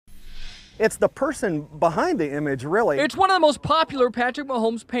It's the person behind the image, really. It's one of the most popular Patrick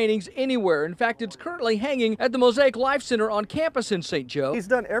Mahomes paintings anywhere. In fact, it's currently hanging at the Mosaic Life Center on campus in St. Joe. He's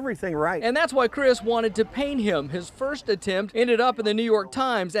done everything right. And that's why Chris wanted to paint him. His first attempt ended up in the New York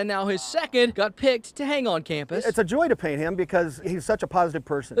Times, and now his second got picked to hang on campus. It's a joy to paint him because he's such a positive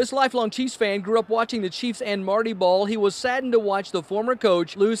person. This lifelong Chiefs fan grew up watching the Chiefs and Marty Ball. He was saddened to watch the former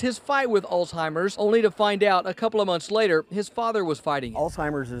coach lose his fight with Alzheimer's, only to find out a couple of months later his father was fighting it.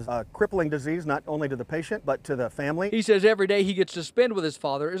 Alzheimer's is a crippling disease, not only to the patient, but to the family. He says every day he gets to spend with his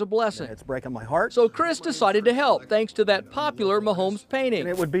father is a blessing. It's breaking my heart. So Chris decided to help, thanks to that popular Mahomes painting. And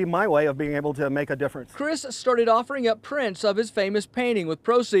it would be my way of being able to make a difference. Chris started offering up prints of his famous painting, with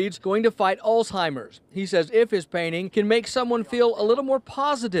proceeds going to fight Alzheimer's. He says if his painting can make someone feel a little more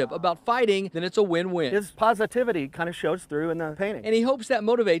positive about fighting, then it's a win-win. His positivity kind of shows through in the painting. And he hopes that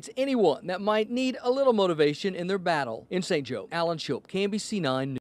motivates anyone that might need a little motivation in their battle. In St. Joe, Alan Shope, KMBC 9 News.